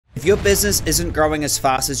If your business isn't growing as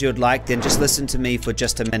fast as you'd like, then just listen to me for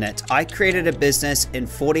just a minute. I created a business in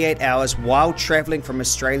 48 hours while traveling from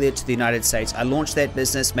Australia to the United States. I launched that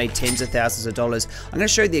business, made tens of thousands of dollars. I'm going to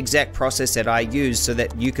show you the exact process that I use so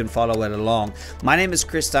that you can follow it along. My name is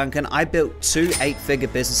Duncan. I built 2 8-figure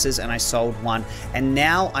businesses and I sold 1. And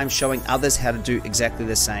now I'm showing others how to do exactly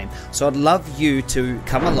the same. So I'd love you to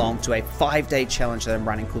come along to a 5-day challenge that I'm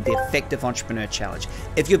running called the Effective Entrepreneur Challenge.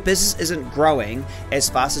 If your business isn't growing as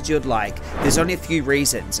fast as you'd like, there's only a few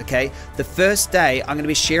reasons, okay? The first day, I'm going to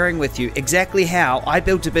be sharing with you exactly how I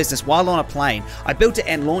built a business while on a plane. I built it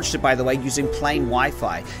and launched it, by the way, using plain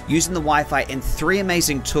Wi-Fi, using the Wi-Fi and 3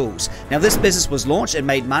 amazing tools. Now, this business was launched and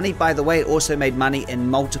made money. By the way, it also made money in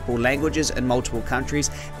multiple languages and multiple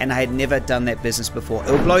countries, and I had never done that business before.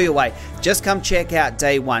 It'll blow you away. Just come check out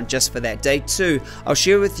day 1 just for that. Day 2, I'll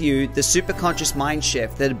share with you the super conscious mind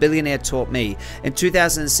shift that a billionaire taught me. In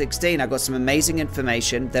 2016, I got some amazing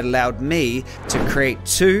information that allowed me to create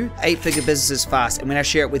 2 8-figure businesses fast. And when I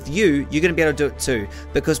share it with you, you're going to be able to do it too.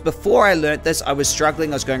 Because before I learned this, I was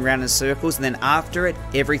struggling. I was going around in circles. And then after it,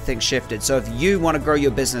 everything shifted. So if you want to grow your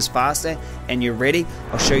business faster and you're ready,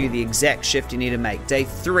 I'll show you the exact shift you need to make. Day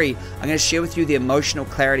 3, I'm going to share with you the emotional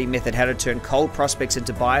clarity method, how to turn cold prospects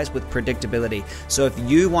into buyers with predictability. So if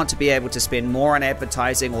you want to be able to spend more on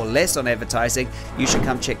advertising or less on advertising, you should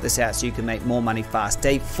come check this out so you can make more money fast.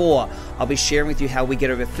 Day 4, I'll be sharing with you how we get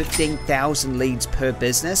over 15,000 leads per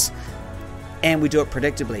business, and we do it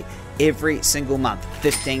predictably. Every single month,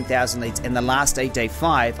 15,000 leads. And the last day, day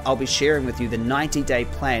 5, I'll be sharing with you the 90-day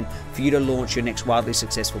plan for you to launch your next wildly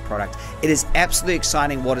successful product. It is absolutely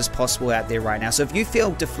exciting what is possible out there right now. So if you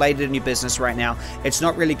feel deflated in your business right now, it's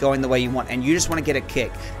not really going the way you want, and you just want to get a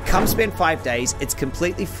kick, come spend 5 days. It's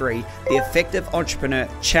completely free. The Effective Entrepreneur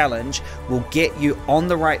Challenge will get you on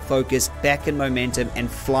the right focus, back in momentum, and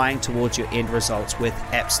flying towards your end results with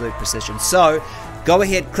absolute precision. So go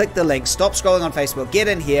ahead, click the link, stop scrolling on Facebook, get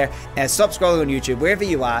in here, and stop scrolling on YouTube, wherever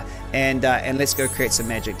you are, and let's go create some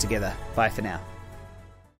magic together. Bye for now.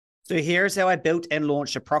 So here's how I built and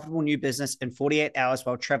launched a profitable new business in 48 hours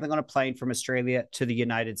while traveling on a plane from Australia to the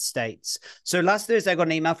United States. So last Thursday, I got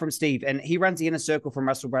an email from Steve, and he runs the Inner Circle from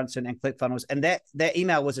Russell Brunson and ClickFunnels. And that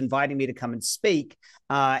email was inviting me to come and speak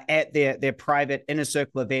at their private Inner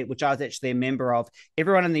Circle event, which I was actually a member of.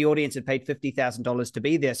 Everyone in the audience had paid $50,000 to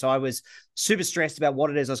be there. So I was super stressed about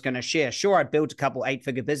what it is I was going to share. Sure, I'd built a couple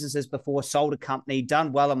 8-figure businesses before, sold a company,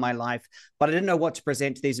 done well in my life, but I didn't know what to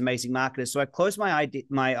present to these amazing marketers. So I closed my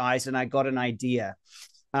eyes and I got an idea.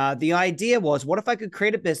 The idea was, what if I could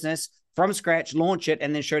create a business from scratch, launch it,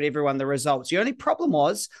 and then showed everyone the results? The only problem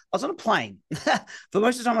was I was on a plane. For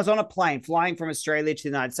most of the time, I was on a plane flying from Australia to the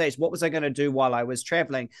United States. What was I going to do while I was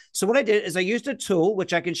traveling? So what I did is I used a tool,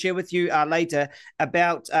 which I can share with you later,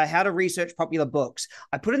 about how to research popular books.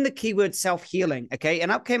 I put in the keyword self-healing, okay?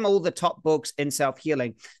 And up came all the top books in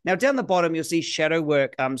self-healing. Now, down the bottom, you'll see shadow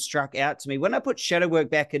work struck out to me. When I put shadow work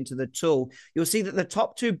back into the tool, you'll see that the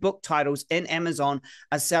top 2 book titles in Amazon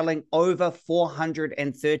are selling over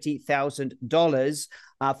 $430,000.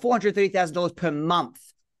 $430,000 per month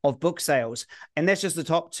of book sales. And that's just the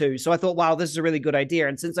top 2. So I thought, wow, this is a really good idea.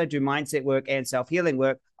 And since I do mindset work and self-healing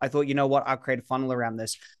work, I thought, you know what, I'll create a funnel around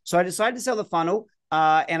this. So I decided to sell the funnel.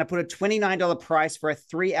 And I put a $29 price for a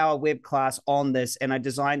 3-hour web class on this. And I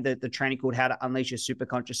designed the training called How to Unleash Your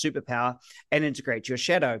Superconscious Superpower and Integrate Your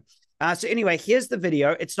Shadow. So anyway, here's the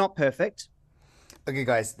video. It's not perfect. Okay,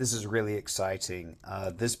 guys, this is really exciting.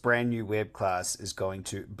 This brand new web class is going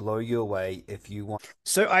to blow you away if you want.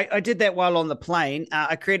 So I did that while on the plane.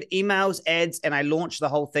 I created emails, ads, and I launched the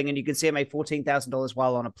whole thing. And you can see I made $14,000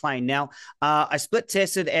 while on a plane. Now, I split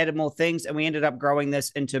tested, added more things, and we ended up growing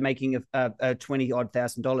this into making a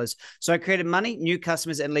 $20,000. So I created money, new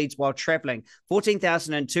customers, and leads while traveling.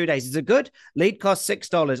 $14,000 in 2 days. Is it good? Lead cost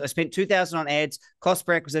 $6. I spent $2,000 on ads. Cost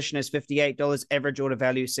per acquisition is $58. Average order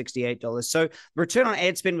value $68. So return on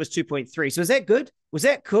ad spend was 2.3. So is that good? Was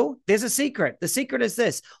that cool? There's a secret. The secret is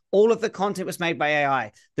this. All of the content was made by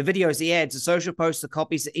AI. The videos, the ads, the social posts, the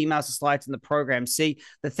copies, the emails, the slides, and the program. See,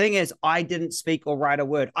 the thing is, I didn't speak or write a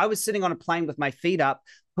word. I was sitting on a plane with my feet up,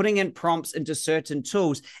 putting in prompts into certain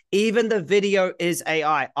tools. Even the video is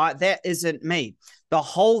AI. That isn't me. The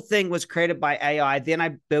whole thing was created by AI. Then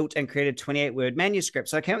I built and created 28-word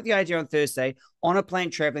manuscripts. So I came up with the idea on Thursday, on a plane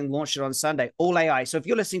traveling, launched it on Sunday, all AI. So if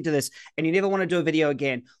you're listening to this and you never want to do a video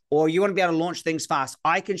again, or you want to be able to launch things fast,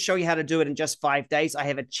 I can show you how to do it in just 5 days. I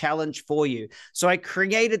have a challenge for you. So I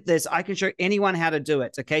created this. I can show anyone how to do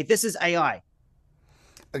it, okay? This is AI.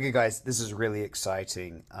 Okay, guys, this is really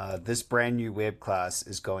exciting. This brand new web class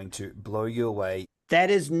is going to blow you away. That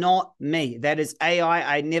is not me. That is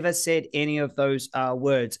AI. I never said any of those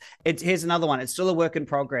words. Here's another one. It's still a work in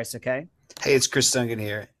progress, okay? Hey, it's Chris Duncan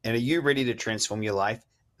here. And are you ready to transform your life?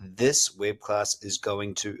 This web class is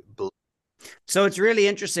going to blow. So it's really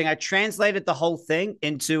interesting. I translated the whole thing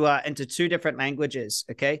into 2 different languages.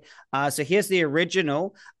 Okay, so here's the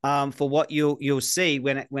original for what you'll see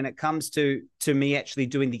when it comes to me actually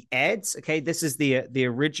doing the ads. Okay, this is the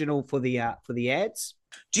original for the ads.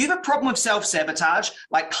 Do you have a problem with self-sabotage?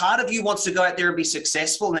 Like part of you wants to go out there and be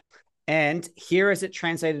successful. And here is it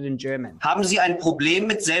translated in German. Haben Sie ein Problem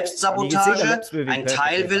mit Selbstsabotage? Ein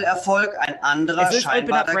Teil will Erfolg, ein anderer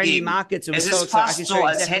scheinbar dagegen. Es ist fast so,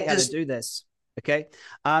 als hättest du this. Okay,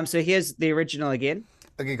 so here's the original again.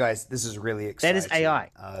 Okay, guys, this is really exciting. That is AI.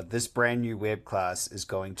 This brand new web class is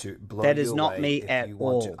going to blow That is you not away me if at you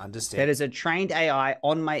all. want to understand. That is a trained AI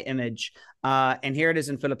on my image, and here it is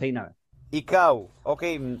in Filipino. Ikaw,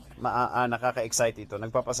 okay, nakaka-excite ito.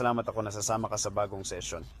 Nagpapasalamat ako na sasama ka sa bagong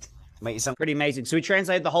session. Pretty amazing. So we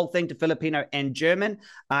translated the whole thing to Filipino and German,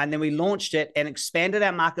 and then we launched it and expanded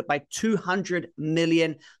our market by 200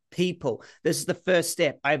 million people. This is the first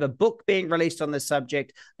step. I have a book being released on this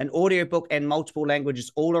subject, an audio book and multiple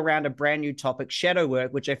languages all around a brand new topic, shadow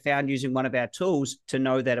work, which I found using one of our tools to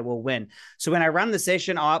know that it will win. So when I run the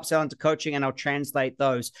session, I'll upsell into coaching and I'll translate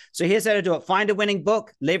those. So here's how to do it. Find a winning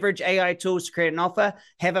book, leverage AI tools to create an offer,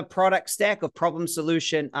 have a product stack of problem,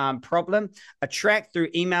 solution, problem, attract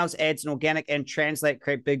through emails, ads, and organic, and translate,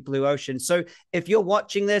 create big blue ocean. So if you're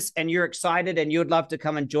watching this and you're excited and you'd love to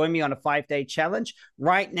come and join me on a 5-day challenge,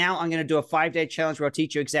 right now, I'm going to do a 5-day challenge where I'll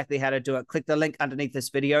teach you exactly how to do it. Click the link underneath this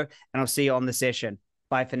video and I'll see you on the session.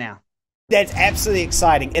 Bye for now. That's absolutely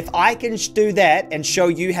exciting. If I can do that and show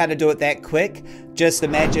you how to do it that quick, just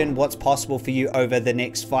imagine what's possible for you over the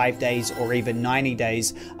next 5 days or even 90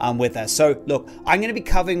 days with us. So look, I'm going to be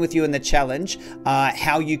covering with you in the challenge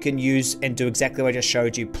how you can use and do exactly what I just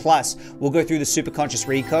showed you. Plus, we'll go through the superconscious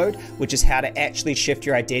recode, which is how to actually shift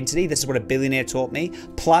your identity. This is what a billionaire taught me.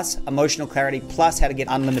 Plus emotional clarity, plus how to get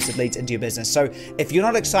unlimited leads into your business. So if you're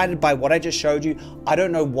not excited by what I just showed you, I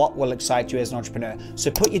don't know what will excite you as an entrepreneur. So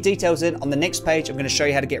put your details in on the next page. I'm going to show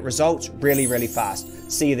you how to get results really, really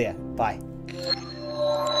fast. See you there. Bye.